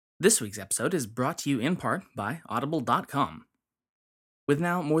This week's episode is brought to you in part by Audible.com. With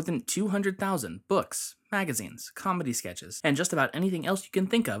now more than 200,000 books, magazines, comedy sketches, and just about anything else you can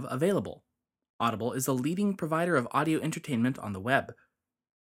think of available, Audible is the leading provider of audio entertainment on the web.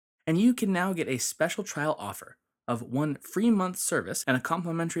 And you can now get a special trial offer of 1 free month service and a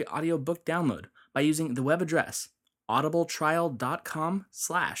complimentary audiobook download by using the web address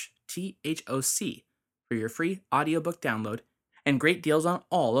audibletrial.com/THOC for your free audiobook download and great deals on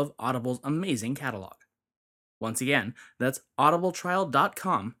all of Audible's amazing catalog. Once again, that's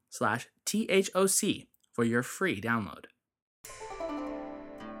audibletrial.com/THOC for your free download.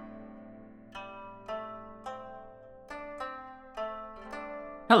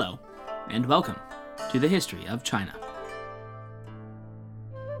 Hello, and welcome to the History of China.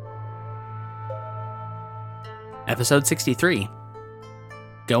 Episode 63,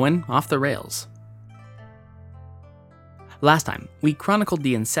 Going Off the Rails. Last time, we chronicled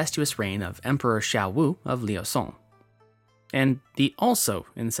the incestuous reign of Emperor Xiao of Liu Song, and the also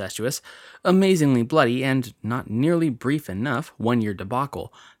incestuous, amazingly bloody, and not nearly brief enough one-year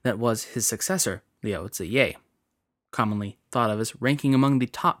debacle that was his successor, Liu Zhun, commonly thought of as ranking among the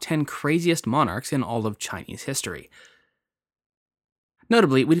top 10 craziest monarchs in all of Chinese history.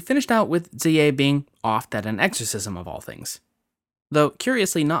 Notably, we'd finished out with Zhun being off at an exorcism of all things, though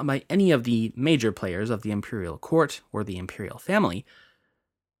curiously not by any of the major players of the imperial court or the imperial family,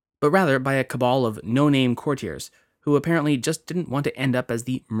 but rather by a cabal of no-name courtiers who apparently just didn't want to end up as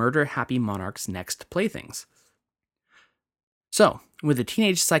the murder-happy monarch's next playthings. So, with the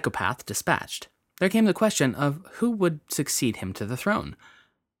teenage psychopath dispatched, there came the question of who would succeed him to the throne.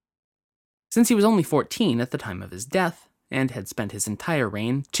 Since he was only 14 at the time of his death, and had spent his entire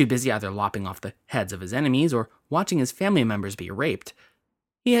reign too busy either lopping off the heads of his enemies or watching his family members be raped,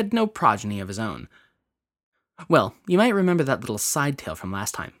 he had no progeny of his own. Well, you might remember that little side tale from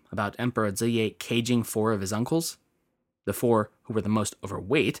last time about Emperor Zhun caging 4 of his uncles, the 4 who were the most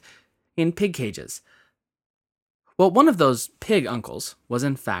overweight, in pig cages. Well, one of those pig uncles was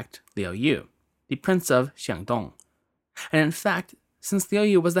in fact Liu Yu, the Prince of Xiangdong. And in fact, since Liu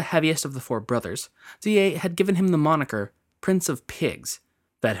Yu was the heaviest of the 4 brothers, Zhun had given him the moniker Prince of Pigs,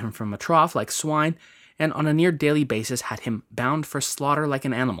 fed him from a trough like swine, and on a near-daily basis had him bound for slaughter like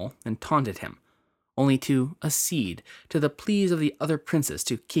an animal and taunted him, only to accede to the pleas of the other princes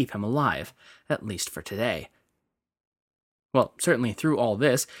to keep him alive, at least for today. Well, certainly through all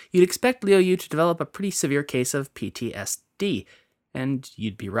this, you'd expect Liu Yu to develop a pretty severe case of PTSD, and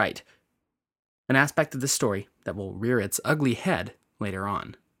you'd be right. An aspect of this story that will rear its ugly head later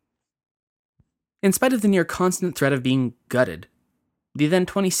on. In spite of the near-constant threat of being gutted, the then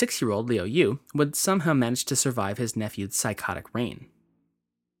 26-year-old Liu Yu would somehow manage to survive his nephew's psychotic reign.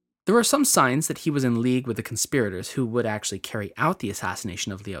 There were some signs that he was in league with the conspirators who would actually carry out the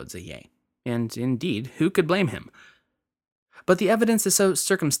assassination of Liu Zhun, and indeed, who could blame him? But the evidence is so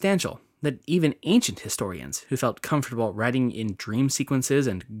circumstantial that even ancient historians who felt comfortable writing in dream sequences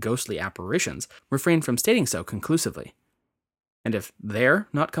and ghostly apparitions refrained from stating so conclusively. And if they're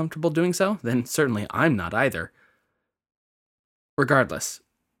not comfortable doing so, then certainly I'm not either. Regardless,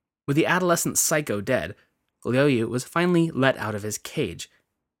 with the adolescent psycho dead, Liu Yu was finally let out of his cage,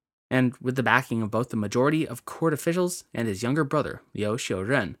 and with the backing of both the majority of court officials and his younger brother, Liu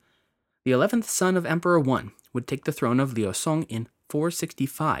Zhun, the 11th son of Emperor Wen would take the throne of Liu Song in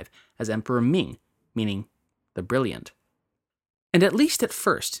 465 as Emperor Ming, meaning the Brilliant. And at least at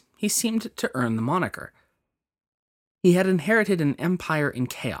first, he seemed to earn the moniker. He had inherited an empire in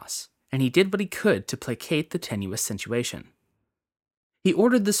chaos, and he did what he could to placate the tenuous situation. He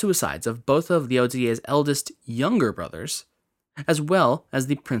ordered the suicides of both of Liu Zhun's eldest younger brothers, as well as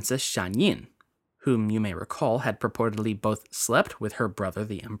the Princess Shan, whom you may recall had purportedly both slept with her brother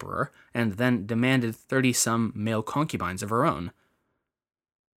the emperor and then demanded 30-some male concubines of her own.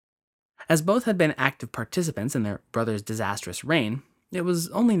 As both had been active participants in their brother's disastrous reign, it was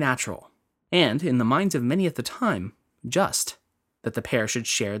only natural, and in the minds of many at the time, just, that the pair should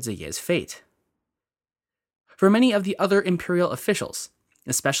share Zhun's fate. For many of the other imperial officials,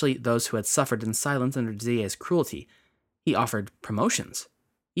 especially those who had suffered in silence under Zhun's cruelty, he offered promotions,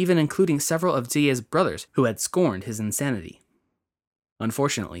 even including several of Zhun's brothers who had scorned his insanity.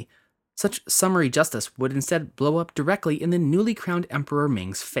 Unfortunately, such summary justice would instead blow up directly in the newly crowned Emperor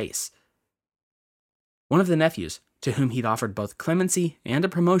Ming's face. One of the nephews, to whom he'd offered both clemency and a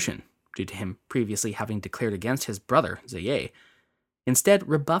promotion, due to him previously having declared against his brother, Zhun, instead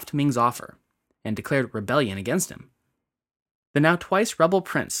rebuffed Ming's offer and declared rebellion against him. The now twice rebel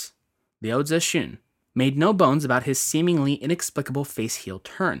prince, Liu Zhun, made no bones about his seemingly inexplicable face-heel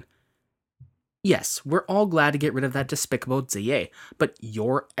turn. Yes, we're all glad to get rid of that despicable Ziye, but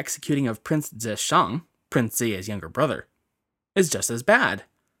your executing of Prince Zishang, Prince Ziye's younger brother, is just as bad.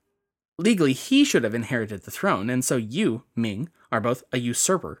 Legally, he should have inherited the throne, and so you, Ming, are both a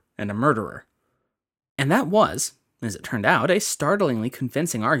usurper and a murderer. And that was, as it turned out, a startlingly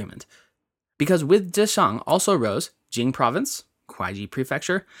convincing argument, because with Zishang also rose Jing Province, Kuaiji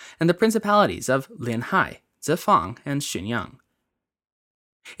Prefecture, and the principalities of Linhai, Zifang, and Xunyang.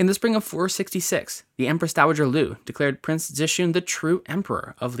 In the spring of 466, the Empress Dowager Liu declared Prince Zishun the true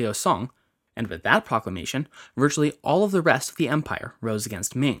emperor of Liu Song, and with that proclamation, virtually all of the rest of the empire rose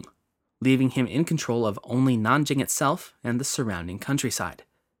against Ming, leaving him in control of only Nanjing itself and the surrounding countryside.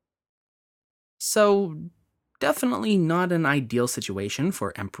 So, definitely not an ideal situation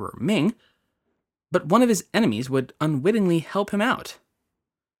for Emperor Ming, but one of his enemies would unwittingly help him out.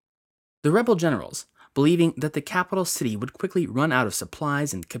 The rebel generals, believing that the capital city would quickly run out of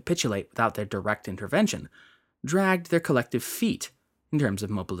supplies and capitulate without their direct intervention, dragged their collective feet in terms of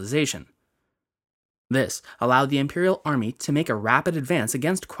mobilization. This allowed the imperial army to make a rapid advance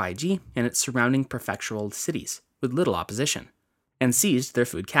against Kuaiji and its surrounding prefectural cities with little opposition, and seized their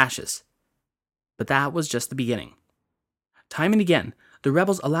food caches. But that was just the beginning. Time and again, the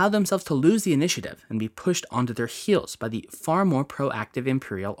rebels allowed themselves to lose the initiative and be pushed onto their heels by the far more proactive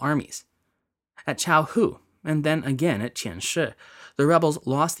imperial armies. At Chaohu, and then again at Qianshi, the rebels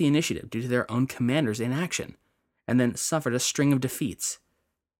lost the initiative due to their own commanders' inaction, and then suffered a string of defeats.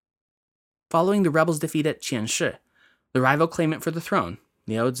 Following the rebels' defeat at Qianshi, the rival claimant for the throne,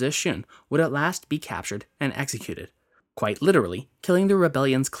 Liu Zhun, would at last be captured and executed, quite literally killing the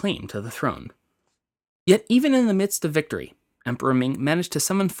rebellion's claim to the throne. Yet even in the midst of victory, Emperor Ming managed to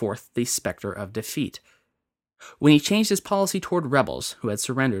summon forth the specter of defeat. When he changed his policy toward rebels who had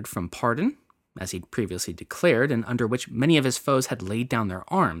surrendered from pardon, as he'd previously declared and under which many of his foes had laid down their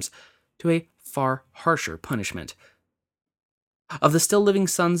arms, to a far harsher punishment. Of the still living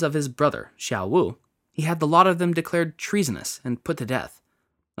sons of his brother, Xiao, he had the lot of them declared treasonous and put to death,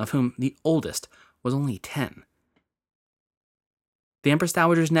 of whom the oldest was only 10. The Empress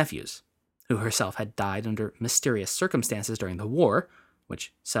Dowager's nephews, who herself had died under mysterious circumstances during the war,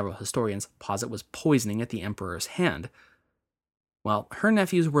 which several historians posit was poisoning at the emperor's hand, while her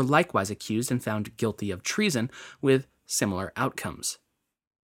nephews were likewise accused and found guilty of treason with similar outcomes.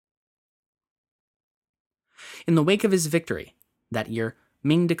 In the wake of his victory, that year,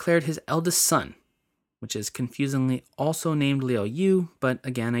 Ming declared his eldest son, which is confusingly also named Liu Yu, but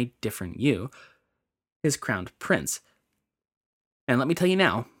again a different Yu, his crowned prince. And let me tell you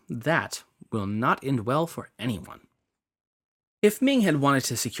now, that will not end well for anyone. If Ming had wanted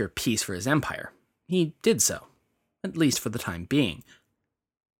to secure peace for his empire, he did so, at least for the time being.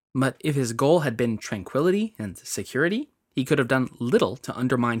 But if his goal had been tranquility and security, he could have done little to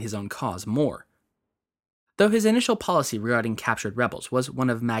undermine his own cause more. Though his initial policy regarding captured rebels was one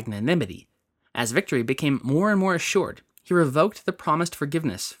of magnanimity, as victory became more and more assured, he revoked the promised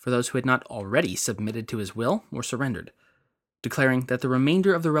forgiveness for those who had not already submitted to his will or surrendered, declaring that the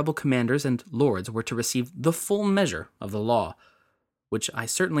remainder of the rebel commanders and lords were to receive the full measure of the law, which I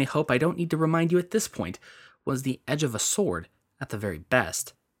certainly hope I don't need to remind you at this point was the edge of a sword at the very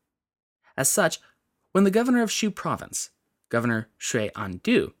best. As such, when the governor of Shu province, Governor Shui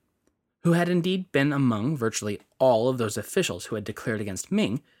Andu, who had indeed been among virtually all of those officials who had declared against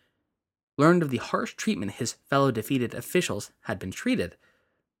Ming, learned of the harsh treatment his fellow defeated officials had been treated,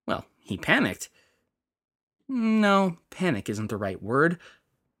 well, he panicked. No, panic isn't the right word.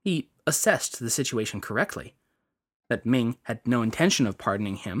 He assessed the situation correctly. That Ming had no intention of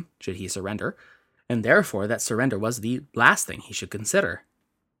pardoning him should he surrender, and therefore that surrender was the last thing he should consider.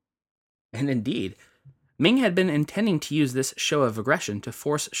 And indeed, Ming had been intending to use this show of aggression to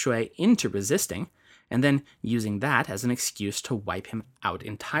force Shui into resisting, and then using that as an excuse to wipe him out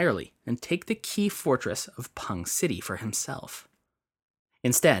entirely and take the key fortress of Peng City for himself.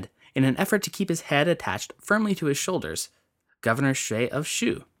 Instead, in an effort to keep his head attached firmly to his shoulders, Governor Shui of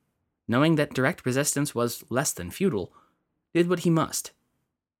Shu, knowing that direct resistance was less than futile, did what he must.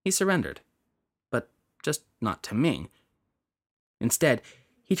 He surrendered, but just not to Ming. Instead,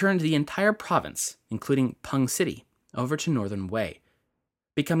 he turned the entire province, including Peng City, over to Northern Wei,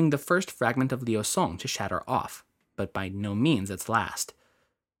 becoming the first fragment of Liu Song to shatter off, but by no means its last.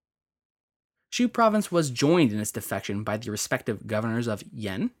 Shu province was joined in its defection by the respective governors of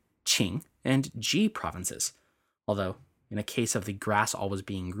Yan, Qing, and Ji provinces, although, in a case of the grass always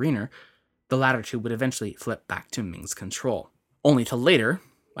being greener, the latter two would eventually flip back to Ming's control, only to later,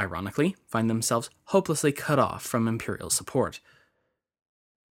 ironically, find themselves hopelessly cut off from imperial support.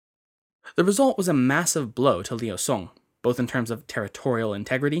 The result was a massive blow to Liu Song, both in terms of territorial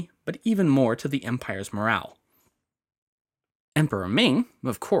integrity, but even more to the empire's morale. Emperor Ming,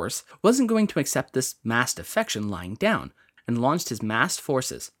 of course, wasn't going to accept this mass defection lying down, and launched his massed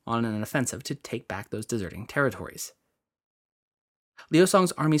forces on an offensive to take back those deserting territories. Liu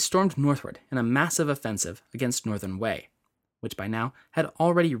Song's army stormed northward in a massive offensive against northern Wei, which by now had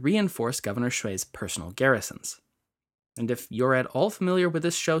already reinforced Governor Shui's personal garrisons. And if you're at all familiar with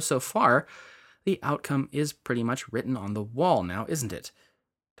this show so far, the outcome is pretty much written on the wall now, isn't it?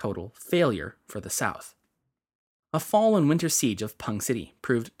 Total failure for the south. A fall and winter siege of Peng City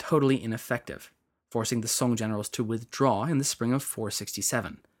proved totally ineffective, forcing the Song generals to withdraw in the spring of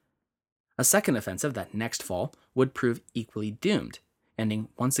 467. A second offensive that next fall would prove equally doomed, ending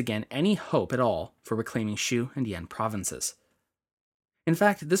once again any hope at all for reclaiming Shu and Yan provinces. In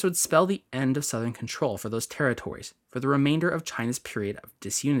fact, this would spell the end of southern control for those territories for the remainder of China's period of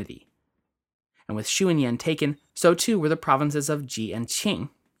disunity. And with Shu and Yan taken, so too were the provinces of Ji and Qing.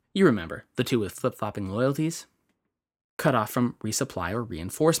 You remember, the two with flip-flopping loyalties? Cut off from resupply or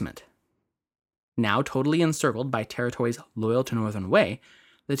reinforcement. Now totally encircled by territories loyal to Northern Wei,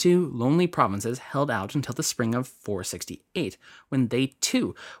 the two lonely provinces held out until the spring of 468, when they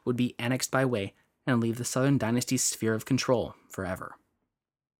too would be annexed by Wei and leave the Southern Dynasty's sphere of control forever.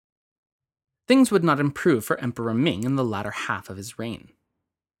 Things would not improve for Emperor Ming in the latter half of his reign,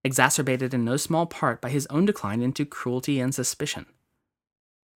 exacerbated in no small part by his own decline into cruelty and suspicion.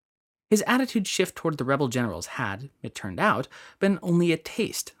 His attitude shift toward the rebel generals had, it turned out, been only a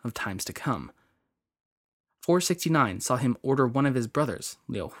taste of times to come. 469 saw him order one of his brothers,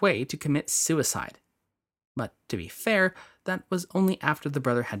 Liu Hui, to commit suicide. But to be fair, that was only after the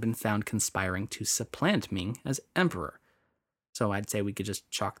brother had been found conspiring to supplant Ming as emperor. So I'd say we could just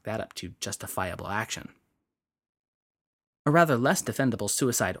chalk that up to justifiable action. A rather less defendable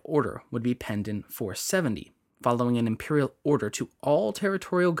suicide order would be penned in 470, following an imperial order to all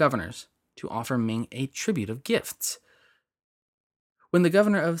territorial governors to offer Ming a tribute of gifts. When the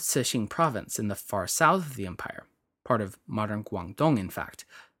governor of Cixing province in the far south of the empire, part of modern Guangdong in fact,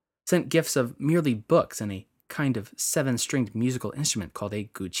 sent gifts of merely books and a kind of seven-stringed musical instrument called a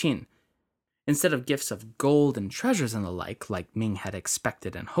guqin, instead of gifts of gold and treasures and the like Ming had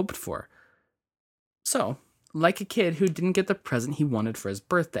expected and hoped for. So, like a kid who didn't get the present he wanted for his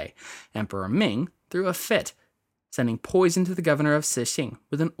birthday, Emperor Ming threw a fit, sending poison to the governor of Cixing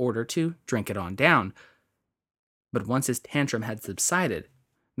with an order to drink it on down. But once his tantrum had subsided,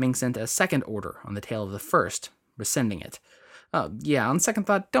 Ming sent a second order on the tail of the first, rescinding it. Yeah, on second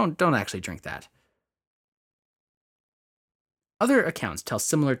thought, don't actually drink that. Other accounts tell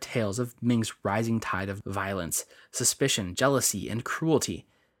similar tales of Ming's rising tide of violence, suspicion, jealousy, and cruelty.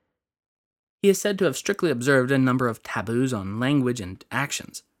 He is said to have strictly observed a number of taboos on language and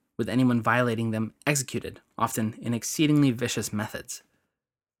actions, with anyone violating them executed, often in exceedingly vicious methods.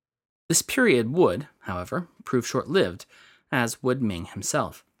 This period would, however, prove short-lived, as would Ming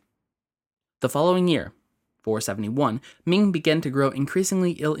himself. The following year, 471, Ming began to grow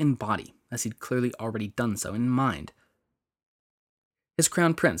increasingly ill in body, as he'd clearly already done so in mind. His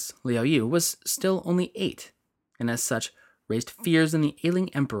crown prince, Liu Yu, was still only 8, and as such, raised fears in the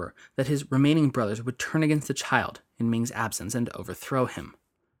ailing emperor that his remaining brothers would turn against the child in Ming's absence and overthrow him.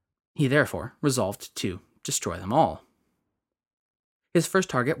 He therefore resolved to destroy them all. His first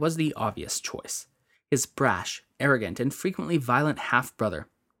target was the obvious choice, his brash, arrogant, and frequently violent half-brother,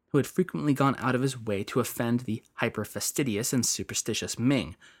 who had frequently gone out of his way to offend the hyper-fastidious and superstitious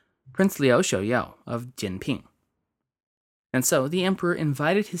Ming, Prince Liu Xiao of Jinping. And so the emperor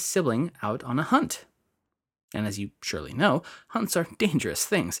invited his sibling out on a hunt. And as you surely know, hunts are dangerous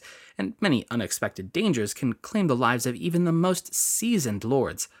things, and many unexpected dangers can claim the lives of even the most seasoned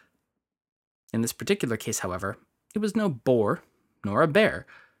lords. In this particular case, however, it was no boar, nor a bear,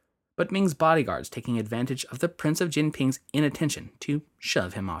 but Ming's bodyguards taking advantage of the Prince of Jinping's inattention to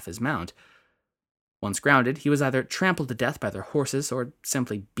shove him off his mount. Once grounded, he was either trampled to death by their horses or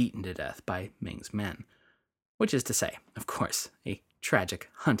simply beaten to death by Ming's men. Which is to say, of course, a tragic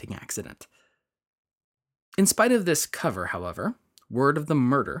hunting accident. In spite of this cover, however, word of the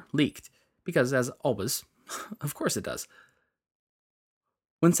murder leaked, because as always, of course it does.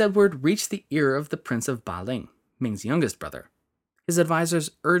 When said word reached the ear of the Prince of Baling, Ming's youngest brother, his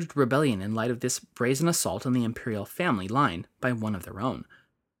advisors urged rebellion in light of this brazen assault on the imperial family line by one of their own.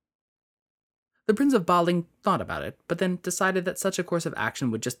 The Prince of Baling thought about it, but then decided that such a course of action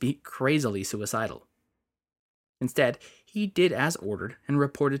would just be crazily suicidal. Instead, he did as ordered and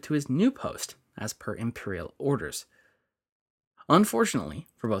reported to his new post, as per imperial orders. Unfortunately,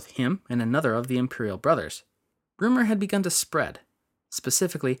 for both him and another of the imperial brothers, rumor had begun to spread,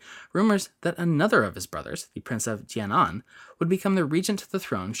 Specifically, rumors that another of his brothers, the Prince of Jianan, would become the regent to the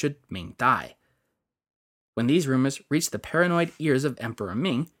throne should Ming die. When these rumors reached the paranoid ears of Emperor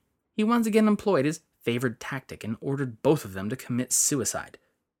Ming, he once again employed his favored tactic and ordered both of them to commit suicide,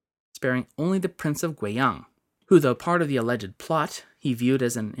 sparing only the Prince of Guiyang, who, though part of the alleged plot, he viewed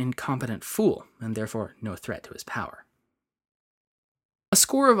as an incompetent fool and therefore no threat to his power. A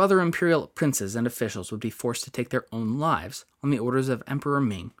score of other imperial princes and officials would be forced to take their own lives on the orders of Emperor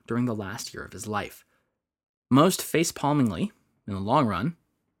Ming during the last year of his life. Most face-palmingly, in the long run,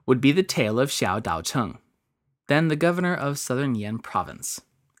 would be the tale of Xiao Daocheng, then the governor of southern Yan province.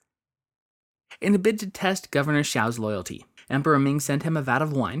 In a bid to test Governor Xiao's loyalty, Emperor Ming sent him a vat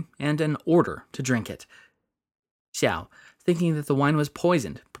of wine and an order to drink it. Xiao, thinking that the wine was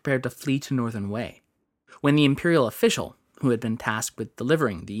poisoned, prepared to flee to Northern Wei. When the imperial official, who had been tasked with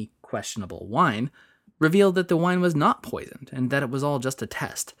delivering the questionable wine, revealed that the wine was not poisoned and that it was all just a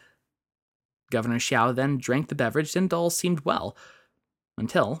test. Governor Xiao then drank the beverage and all seemed well,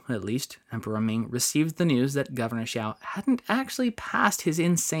 until, at least, Emperor Ming received the news that Governor Xiao hadn't actually passed his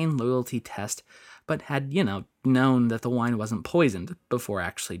insane loyalty test, but had, known that the wine wasn't poisoned before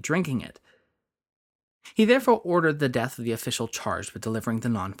actually drinking it. He therefore ordered the death of the official charged with delivering the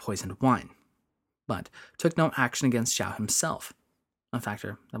non-poisoned wine, but took no action against Xiao himself, a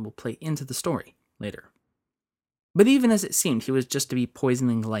factor that will play into the story later. But even as it seemed he was just to be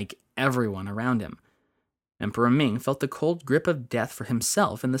poisoning like everyone around him, Emperor Ming felt the cold grip of death for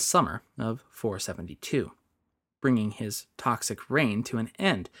himself in the summer of 472, bringing his toxic reign to an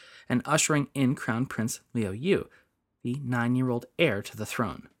end and ushering in Crown Prince Liu Yu, the 9-year-old heir to the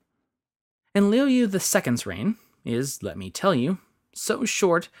throne. And Liu Yu II's reign is, let me tell you, so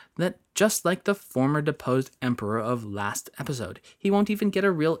short that just like the former deposed emperor of last episode, he won't even get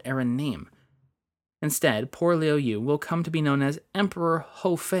a real era name. Instead, poor Liu Yu will come to be known as Emperor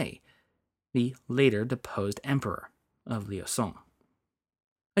Houfei, the later deposed emperor of Liu Song.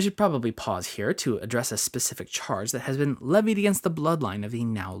 I should probably pause here to address a specific charge that has been levied against the bloodline of the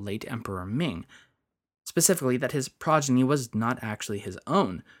now late Emperor Ming, specifically that his progeny was not actually his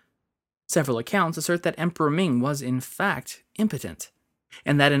own. Several accounts assert that Emperor Ming was in fact impotent,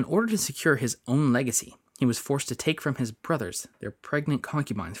 and that in order to secure his own legacy, he was forced to take from his brothers their pregnant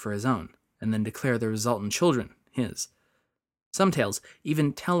concubines for his own, and then declare the resultant children his. Some tales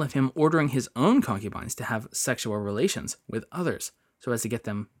even tell of him ordering his own concubines to have sexual relations with others so as to get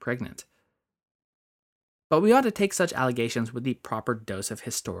them pregnant. But we ought to take such allegations with the proper dose of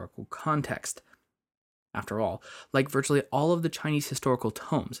historical context. After all, like virtually all of the Chinese historical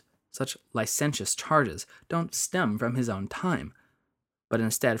tomes, such licentious charges don't stem from his own time, but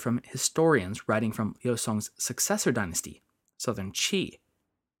instead from historians writing from Liu Song's successor dynasty, Southern Qi.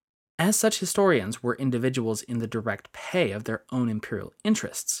 As such historians were individuals in the direct pay of their own imperial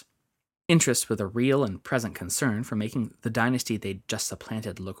interests with a real and present concern for making the dynasty they'd just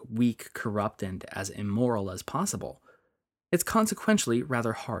supplanted look weak, corrupt, and as immoral as possible. It's consequentially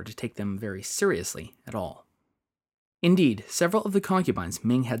rather hard to take them very seriously at all. Indeed, several of the concubines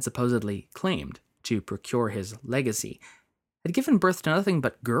Ming had supposedly claimed to procure his legacy had given birth to nothing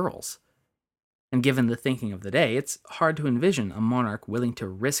but girls. And given the thinking of the day, it's hard to envision a monarch willing to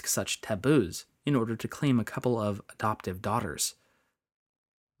risk such taboos in order to claim a couple of adoptive daughters.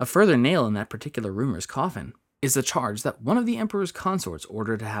 A further nail in that particular rumor's coffin is the charge that one of the emperor's consorts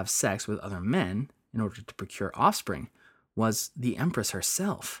ordered to have sex with other men in order to procure offspring was the empress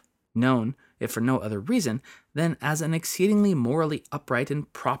herself, known, if for no other reason, than as an exceedingly morally upright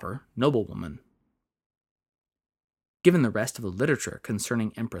and proper noblewoman. Given the rest of the literature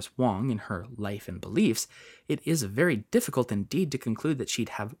concerning Empress Wang and her life and beliefs, it is very difficult indeed to conclude that she'd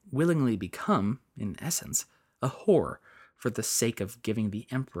have willingly become, in essence, a whore for the sake of giving the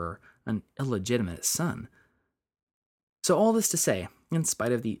emperor an illegitimate son. So all this to say, in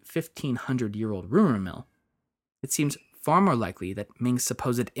spite of the 1,500-year-old rumor mill, it seems far more likely that Ming's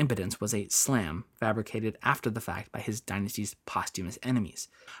supposed impotence was a slam fabricated after the fact by his dynasty's posthumous enemies,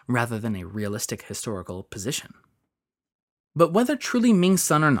 rather than a realistic historical position. But whether truly Ming's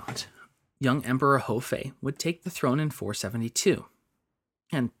son or not, young Emperor Houfei would take the throne in 472.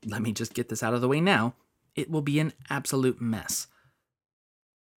 And let me just get this out of the way now, it will be an absolute mess.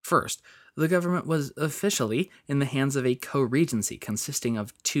 First, the government was officially in the hands of a co-regency consisting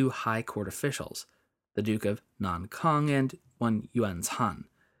of 2 high court officials, the Duke of Nankang and one Yuan Han,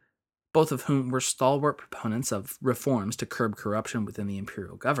 both of whom were stalwart proponents of reforms to curb corruption within the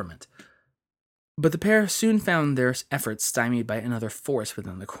imperial government. But the pair soon found their efforts stymied by another force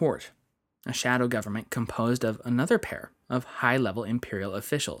within the court, a shadow government composed of another pair of high-level imperial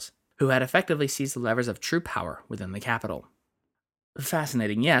officials, who had effectively seized the levers of true power within the capital.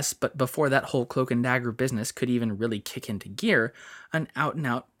 Fascinating, yes, but before that whole cloak and dagger business could even really kick into gear, an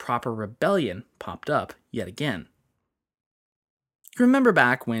out-and-out proper rebellion popped up yet again. You remember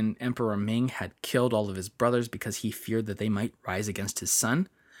back when Emperor Ming had killed all of his brothers because he feared that they might rise against his son?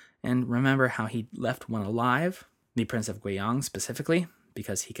 And remember how he left one alive, the Prince of Guiyang specifically,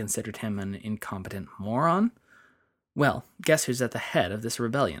 because he considered him an incompetent moron? Well, guess who's at the head of this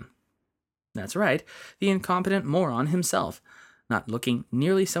rebellion? That's right, the incompetent moron himself, not looking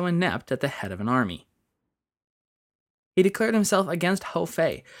nearly so inept at the head of an army. He declared himself against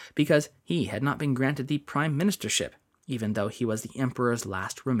Houfei because he had not been granted the prime ministership, even though he was the emperor's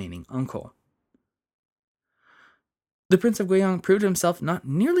last remaining uncle. The Prince of Guiyang proved himself not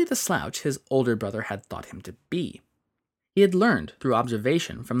nearly the slouch his older brother had thought him to be. He had learned through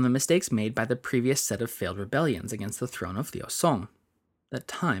observation from the mistakes made by the previous set of failed rebellions against the throne of Liu Song. That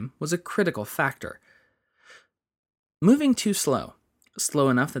time was a critical factor. Moving too slow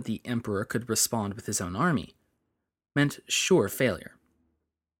enough that the emperor could respond with his own army, meant sure failure.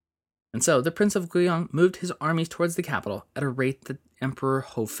 And so the Prince of Guiyang moved his armies towards the capital at a rate that Emperor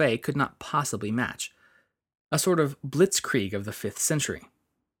Houfei could not possibly match, a sort of blitzkrieg of the 5th century.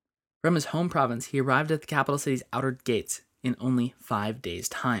 From his home province, he arrived at the capital city's outer gates in only 5 days'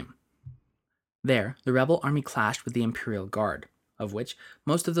 time. There, the rebel army clashed with the Imperial Guard, of which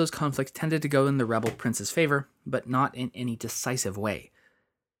most of those conflicts tended to go in the rebel prince's favor, but not in any decisive way.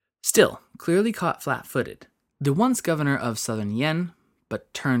 Still, clearly caught flat-footed, the once governor of southern Yan,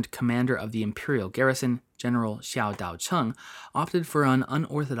 but turned commander of the imperial garrison, General Xiao Daocheng, opted for an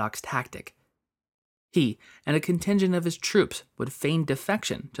unorthodox tactic. He and a contingent of his troops would feign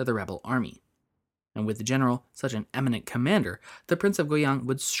defection to the rebel army. And with the general such an eminent commander, the Prince of Guiyang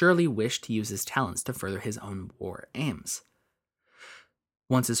would surely wish to use his talents to further his own war aims.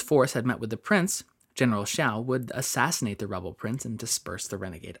 Once his force had met with the prince, General Xiao would assassinate the rebel prince and disperse the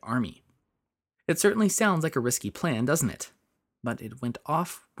renegade army. It certainly sounds like a risky plan, doesn't it? But it went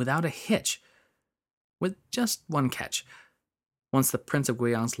off without a hitch, with just one catch. Once the Prince of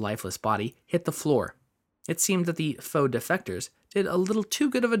Guiyang's lifeless body hit the floor, it seemed that the faux defectors did a little too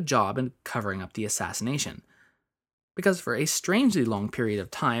good of a job in covering up the assassination. Because for a strangely long period of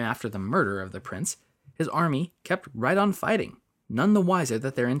time after the murder of the prince, his army kept right on fighting, none the wiser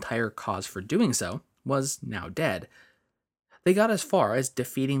that their entire cause for doing so was now dead. They got as far as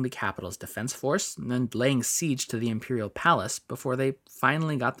defeating the capital's defense force and laying siege to the imperial palace before they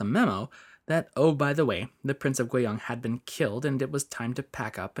finally got the memo that, oh, by the way, the Prince of Guiyang had been killed and it was time to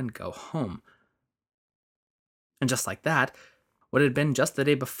pack up and go home. And just like that, what had been just the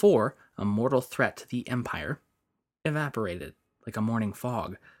day before a mortal threat to the empire evaporated like a morning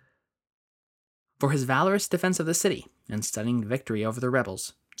fog. For his valorous defense of the city and stunning victory over the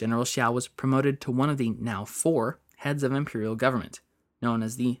rebels, General Xiao was promoted to one of the now 4 heads of imperial government, known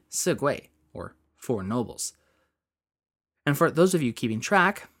as the Sigui, or 4 nobles. And for those of you keeping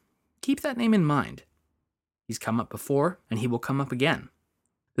track, keep that name in mind. He's come up before, and he will come up again.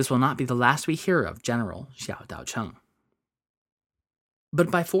 This will not be the last we hear of General Xiao Daocheng. But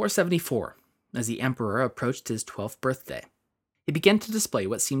by 474, as the emperor approached his 12th birthday, he began to display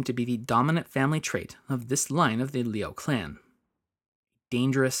what seemed to be the dominant family trait of this line of the Liu clan: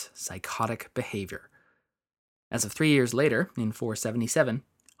 dangerous, psychotic behavior. As of 3 years later, in 477,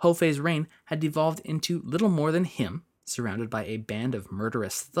 Houfei's reign had devolved into little more than him, surrounded by a band of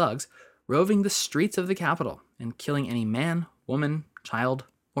murderous thugs, roving the streets of the capital and killing any man, woman, child,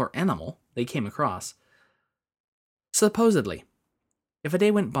 or animal they came across. Supposedly, if a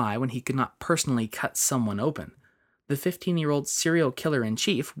day went by when he could not personally cut someone open, the 15-year-old serial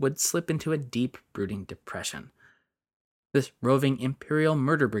killer-in-chief would slip into a deep, brooding depression. This roving imperial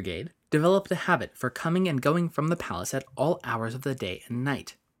murder brigade developed a habit for coming and going from the palace at all hours of the day and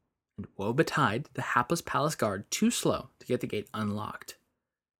night, and woe betide the hapless palace guard too slow to get the gate unlocked.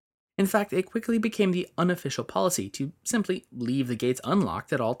 In fact, it quickly became the unofficial policy to simply leave the gates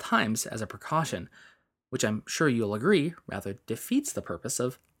unlocked at all times as a precaution, which I'm sure you'll agree rather defeats the purpose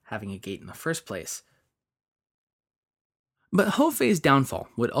of having a gate in the first place. But Houfei's downfall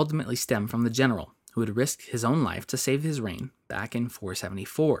would ultimately stem from the general who had risked his own life to save his reign back in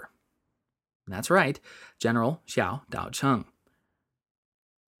 474. That's right, General Xiao Daocheng.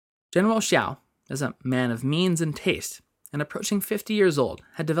 General Xiao, as a man of means and taste, and approaching 50 years old,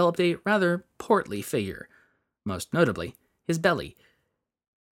 had developed a rather portly figure, most notably his belly.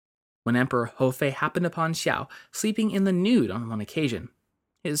 When Emperor Houfei happened upon Xiao sleeping in the nude on one occasion,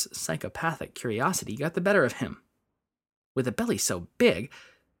 his psychopathic curiosity got the better of him. With a belly so big,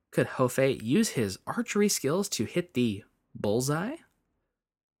 could Houfei use his archery skills to hit the bullseye?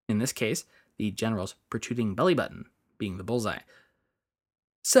 In this case, the general's protruding belly button being the bullseye.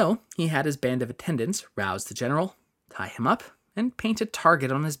 So he had his band of attendants rouse the general, tie him up, and paint a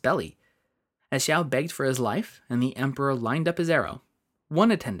target on his belly. As Xiao begged for his life and the emperor lined up his arrow,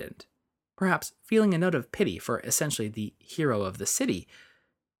 one attendant, perhaps feeling a note of pity for essentially the hero of the city,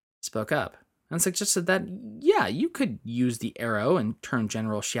 spoke up and suggested that, yeah, you could use the arrow and turn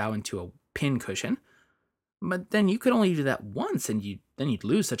General Xiao into a pincushion, but then you could only do that once and then you'd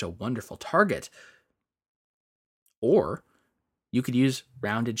lose such a wonderful target. Or you could use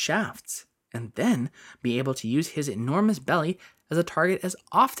rounded shafts and then be able to use his enormous belly as a target as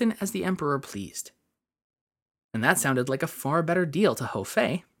often as the emperor pleased. And that sounded like a far better deal to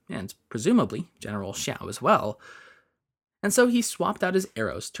Houfei, and presumably General Xiao as well. And so he swapped out his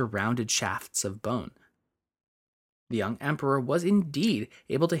arrows to rounded shafts of bone. The young emperor was indeed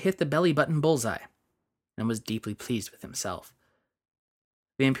able to hit the belly button bullseye, and was deeply pleased with himself.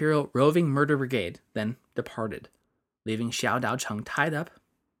 The Imperial Roving Murder Brigade then departed, leaving Xiao Daocheng tied up,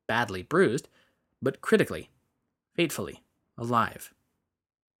 badly bruised, but critically, fatefully, alive.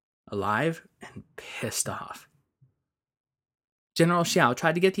 Alive and pissed off. General Xiao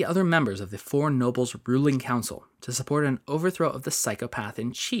tried to get the other members of the Four Nobles' ruling council to support an overthrow of the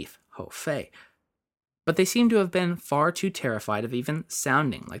psychopath-in-chief, Houfei, but they seem to have been far too terrified of even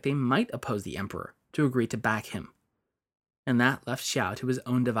sounding like they might oppose the emperor to agree to back him. And that left Xiao to his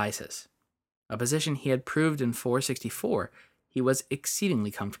own devices, a position he had proved in 464 he was exceedingly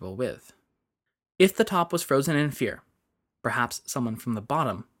comfortable with. If the top was frozen in fear, perhaps someone from the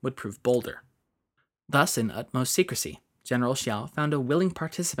bottom would prove bolder. Thus, in utmost secrecy, General Xiao found a willing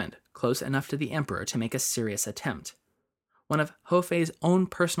participant close enough to the emperor to make a serious attempt. One of Houfei's own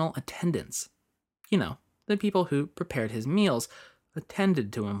personal attendants. You know, the people who prepared his meals,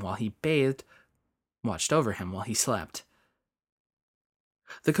 attended to him while he bathed, watched over him while he slept.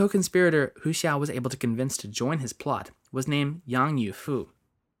 The co-conspirator who Xiao was able to convince to join his plot was named Yang Yufu,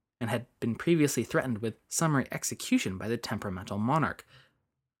 and had been previously threatened with summary execution by the temperamental monarch.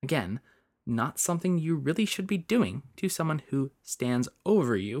 Again, not something you really should be doing to someone who stands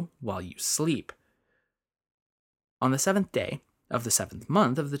over you while you sleep. On the 7th day of the 7th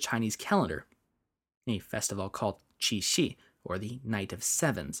month of the Chinese calendar, a festival called Qixi, or the Night of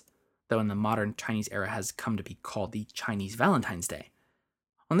Sevens, though in the modern Chinese era has come to be called the Chinese Valentine's Day.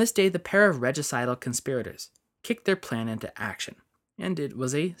 On this day, the pair of regicidal conspirators kicked their plan into action, and it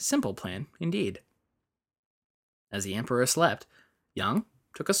was a simple plan indeed. As the emperor slept, Yang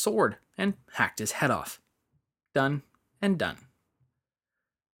took a sword and hacked his head off. Done and done.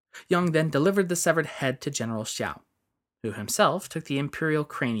 Yang then delivered the severed head to General Xiao, who himself took the imperial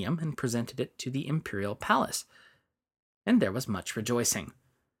cranium and presented it to the imperial palace. And there was much rejoicing.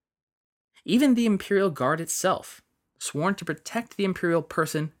 Even the imperial guard itself, sworn to protect the imperial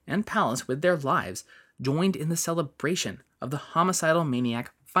person and palace with their lives, joined in the celebration of the homicidal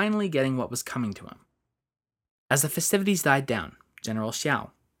maniac finally getting what was coming to him. As the festivities died down, General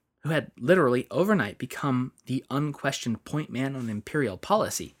Xiao, who had literally overnight become the unquestioned point man on imperial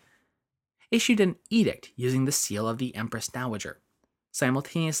policy, issued an edict using the seal of the Empress Dowager,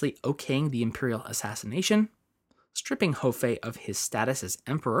 simultaneously okaying the imperial assassination, stripping Houfei of his status as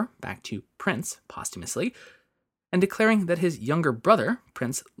emperor back to prince posthumously, and declaring that his younger brother,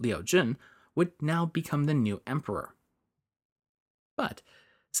 Prince Liu Zhun, would now become the new emperor. But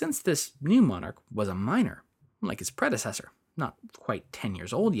since this new monarch was a minor, like his predecessor, not quite 10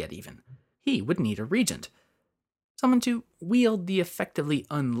 years old yet even, he would need a regent, someone to wield the effectively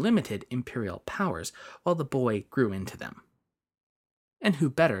unlimited imperial powers while the boy grew into them. And who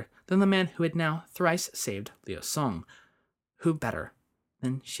better than the man who had now thrice saved Liu Song? Who better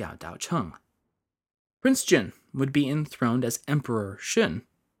than Xiao Daocheng? Prince Jun would be enthroned as Emperor Shun,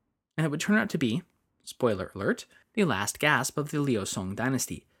 and it would turn out to be, spoiler alert, the last gasp of the Liu Song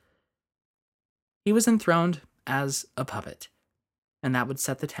Dynasty. He was enthroned as a puppet, and that would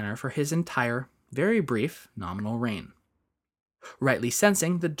set the tenor for his entire, very brief, nominal reign. Rightly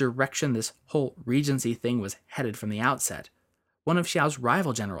sensing the direction this whole regency thing was headed from the outset, one of Xiao's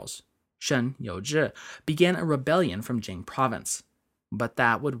rival generals, Shen Youzhi, began a rebellion from Jing province, but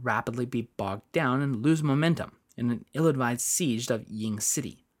that would rapidly be bogged down and lose momentum in an ill-advised siege of Ying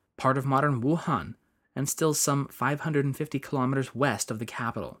City, part of modern Wuhan, and still some 550 kilometers west of the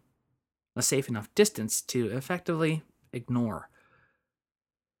capital, a safe enough distance to effectively ignore.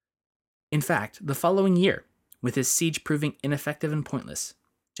 In fact, the following year, with his siege proving ineffective and pointless,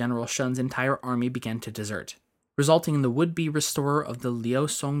 General Shun's entire army began to desert, resulting in the would-be restorer of the Liu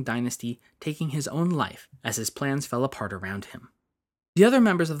Song Dynasty taking his own life as his plans fell apart around him. The other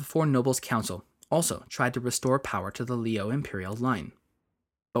members of the Four Nobles Council also tried to restore power to the Liu imperial line,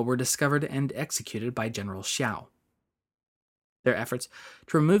 but were discovered and executed by General Xiao. Their efforts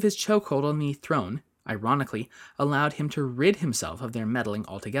to remove his chokehold on the throne, ironically, allowed him to rid himself of their meddling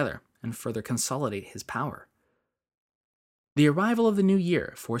altogether and further consolidate his power. The arrival of the new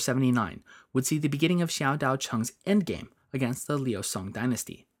year, 479, would see the beginning of Xiao Daocheng's endgame against the Liu Song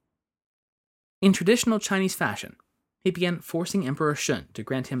Dynasty. In traditional Chinese fashion, he began forcing Emperor Shun to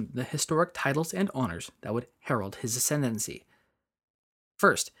grant him the historic titles and honors that would herald his ascendancy.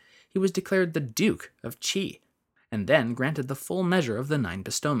 First, he was declared the Duke of Qi, and then granted the full measure of the 9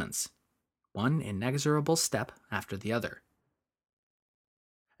 bestowments, one inexorable step after the other.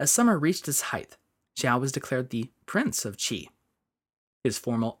 As summer reached its height, Xiao was declared the Prince of Qi, his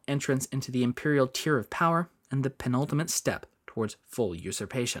formal entrance into the imperial tier of power and the penultimate step towards full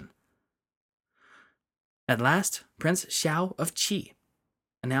usurpation. At last, Prince Xiao of Qi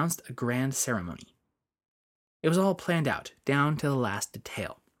announced a grand ceremony. It was all planned out, down to the last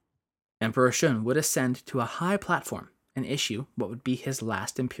detail. Emperor Shun would ascend to a high platform and issue what would be his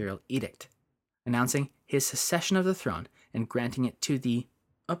last imperial edict, announcing his secession of the throne and granting it to the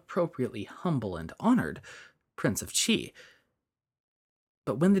appropriately humble and honored Prince of Qi.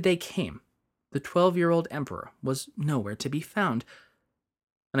 But when the day came, the 12-year-old emperor was nowhere to be found.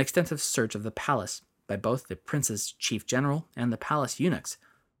 An extensive search of the palace by both the prince's chief general and the palace eunuchs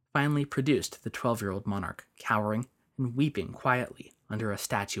finally produced the 12-year-old monarch cowering and weeping quietly under a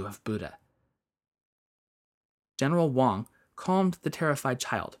statue of Buddha. General Wang calmed the terrified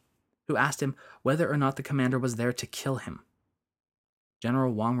child, who asked him whether or not the commander was there to kill him.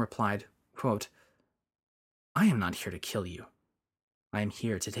 General Wang replied, quote, "I am not here to kill you. I am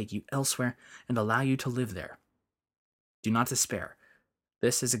here to take you elsewhere and allow you to live there. Do not despair.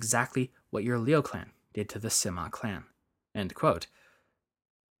 This is exactly what your Liu clan did to the Sima clan." End quote.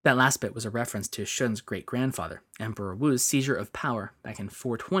 That last bit was a reference to Shun's great-grandfather, Emperor Wu's seizure of power back in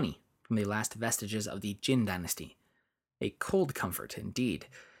 420 from the last vestiges of the Jin dynasty. A cold comfort indeed.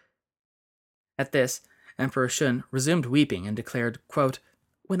 At this, Emperor Shun resumed weeping and declared, quote,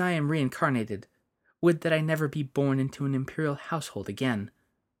 "When I am reincarnated, would that I never be born into an imperial household again."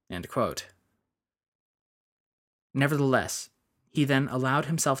 End quote. Nevertheless, he then allowed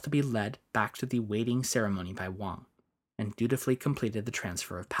himself to be led back to the waiting ceremony by Wang, and dutifully completed the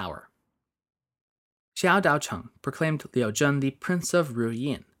transfer of power. Xiao Daocheng proclaimed Liu Zhun the Prince of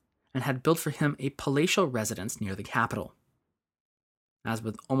Ruyin, and had built for him a palatial residence near the capital. As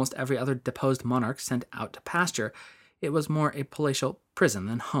with almost every other deposed monarch sent out to pasture, it was more a palatial prison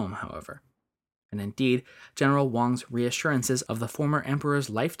than home, however. And indeed, General Wang's reassurances of the former emperor's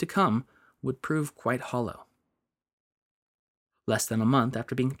life to come would prove quite hollow. Less than a month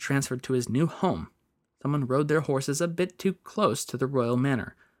after being transferred to his new home, someone rode their horses a bit too close to the royal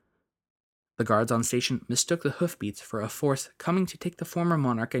manor. The guards on station mistook the hoofbeats for a force coming to take the former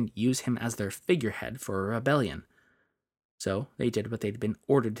monarch and use him as their figurehead for a rebellion. So they did what they'd been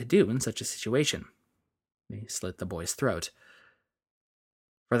ordered to do in such a situation. They slit the boy's throat.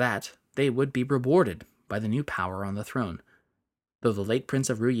 For that, they would be rewarded by the new power on the throne, though the late Prince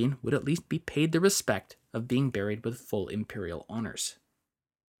of Ruyin would at least be paid the respect of being buried with full imperial honors.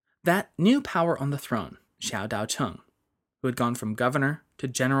 That new power on the throne, Xiao Daocheng, who had gone from governor to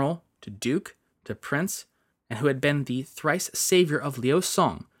general to duke to prince, and who had been the thrice savior of Liu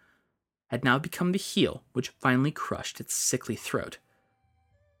Song, had now become the heel which finally crushed its sickly throat.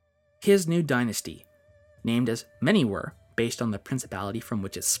 His new dynasty, named as many were based on the principality from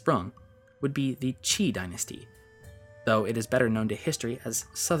which it sprung, would be the Qi dynasty, though it is better known to history as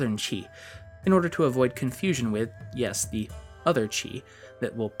Southern Qi, in order to avoid confusion with, yes, the other Qi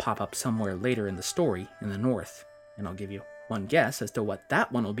that will pop up somewhere later in the story in the north, and I'll give you one guess as to what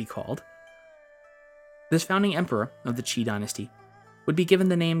that one will be called. This founding emperor of the Qi dynasty would be given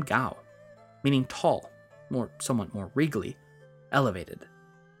the name Gao, meaning tall, or somewhat more regally, elevated.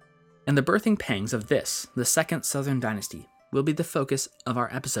 And the birthing pangs of this, the second Southern dynasty, will be the focus of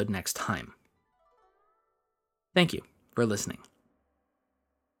our episode next time. Thank you for listening.